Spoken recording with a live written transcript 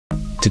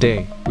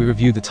Today, we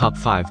review the top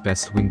 5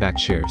 best wingback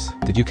chairs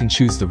that you can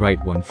choose the right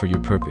one for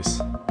your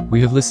purpose. We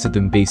have listed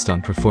them based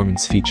on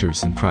performance,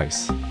 features, and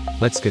price.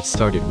 Let's get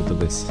started with the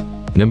list.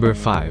 Number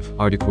 5.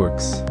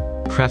 Artechworks.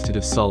 Crafted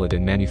of solid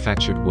and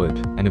manufactured wood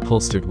and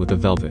upholstered with a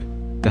velvet,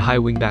 the high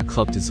wingback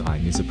club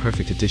design is a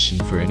perfect addition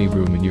for any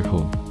room in your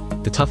home.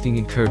 The tufting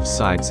and curved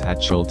sides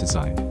add troll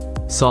design.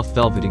 Soft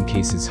velvet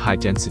encases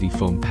high-density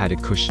foam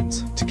padded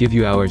cushions to give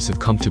you hours of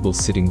comfortable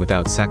sitting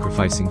without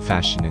sacrificing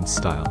fashion and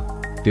style.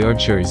 The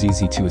armchair is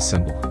easy to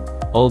assemble.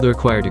 All the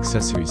required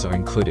accessories are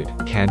included,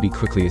 can be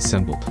quickly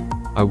assembled.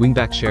 Our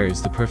wingback chair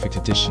is the perfect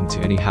addition to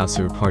any house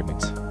or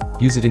apartment.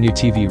 Use it in your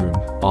TV room,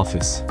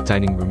 office,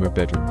 dining room or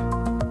bedroom.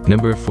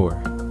 Number 4.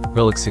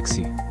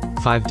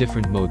 RELAXIXI. 5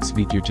 different modes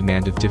meet your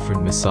demand of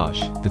different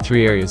massage. The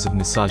 3 areas of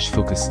massage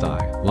focus: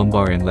 thigh,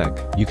 lumbar and leg.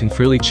 You can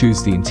freely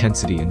choose the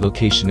intensity and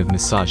location of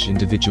massage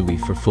individually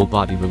for full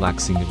body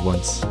relaxing at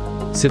once.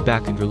 Sit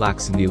back and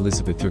relax in the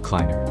Elizabeth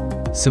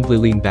recliner. Simply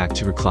lean back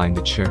to recline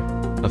the chair.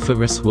 A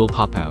footrest will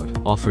pop out,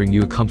 offering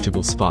you a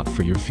comfortable spot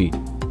for your feet.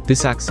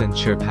 This accent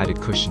chair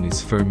padded cushion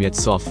is firm yet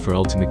soft for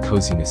ultimate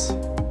coziness.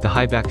 The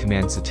high back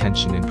commands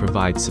attention and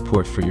provides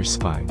support for your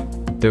spine.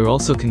 There are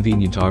also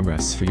convenient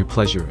armrests for your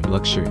pleasure and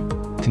luxury.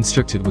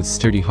 Constructed with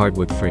sturdy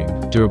hardwood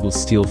frame, durable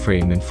steel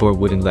frame and 4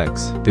 wooden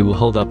legs, they will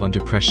hold up under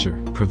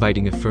pressure,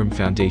 providing a firm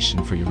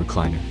foundation for your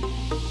recliner.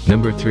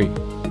 Number 3.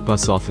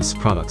 Bus Office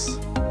Products.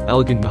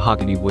 Elegant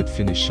mahogany wood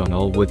finish on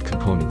all wood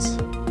components.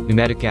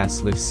 Pneumatic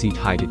gas lift seat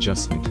height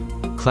adjustment.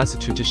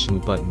 Classic traditional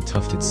button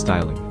tufted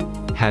styling.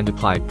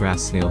 Hand-applied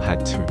brass nail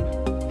head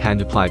trim.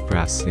 Hand-applied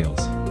brass nails.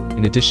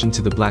 In addition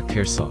to the black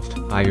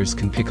Airsoft, buyers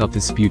can pick up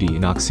this beauty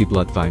in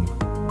oxy-blood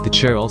vinyl. The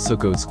chair also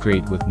goes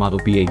great with Model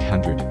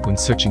B800 when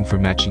searching for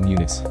matching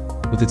units.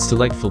 With its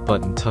delightful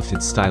button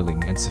tufted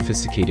styling and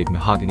sophisticated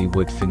mahogany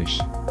wood finish,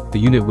 the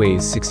unit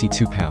weighs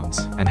 62 pounds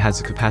and has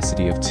a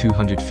capacity of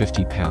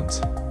 250 pounds.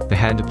 The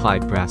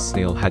hand-applied brass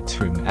nail head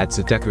trim adds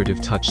a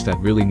decorative touch that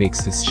really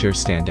makes this chair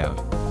stand out.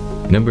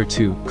 Number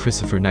 2.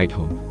 Christopher Knight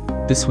Home.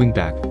 This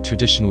wingback,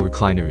 traditional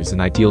recliner is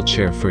an ideal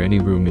chair for any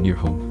room in your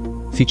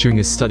home. Featuring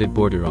a studded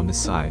border on the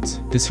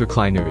sides, this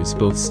recliner is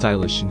both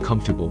stylish and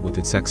comfortable with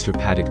its extra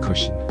padded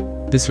cushion.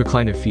 This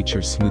recliner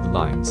features smooth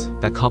lines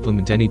that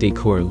complement any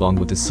decor along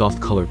with a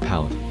soft color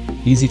palette.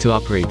 Easy to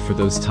operate for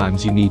those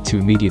times you need to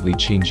immediately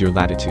change your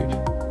latitude.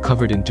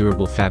 Covered in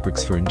durable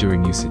fabrics for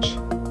enduring usage.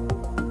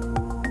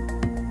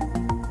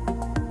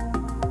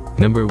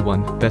 Number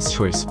 1. Best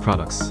Choice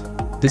Products.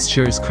 This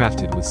chair is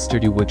crafted with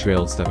sturdy wood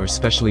rails that are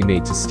specially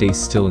made to stay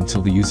still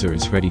until the user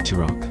is ready to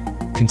rock.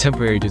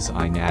 Contemporary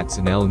design adds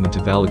an element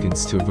of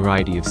elegance to a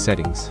variety of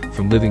settings,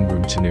 from living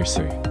room to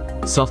nursery.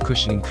 Soft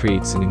cushioning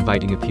creates an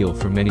inviting appeal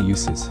for many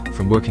uses,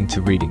 from working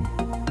to reading.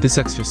 This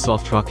extra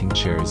soft rocking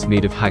chair is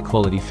made of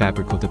high-quality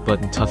fabric with a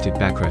button tufted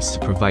backrest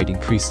to provide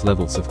increased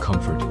levels of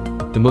comfort.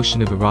 The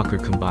motion of a rocker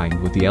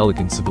combined with the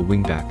elegance of a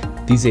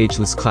wingback, these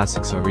ageless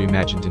classics are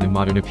reimagined in a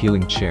modern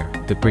appealing chair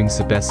that brings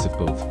the best of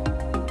both.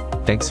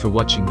 Thanks for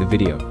watching the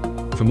video.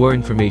 For more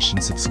information,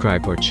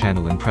 subscribe our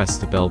channel and press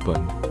the bell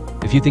button.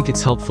 If you think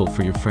it's helpful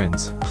for your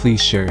friends,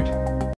 please share it.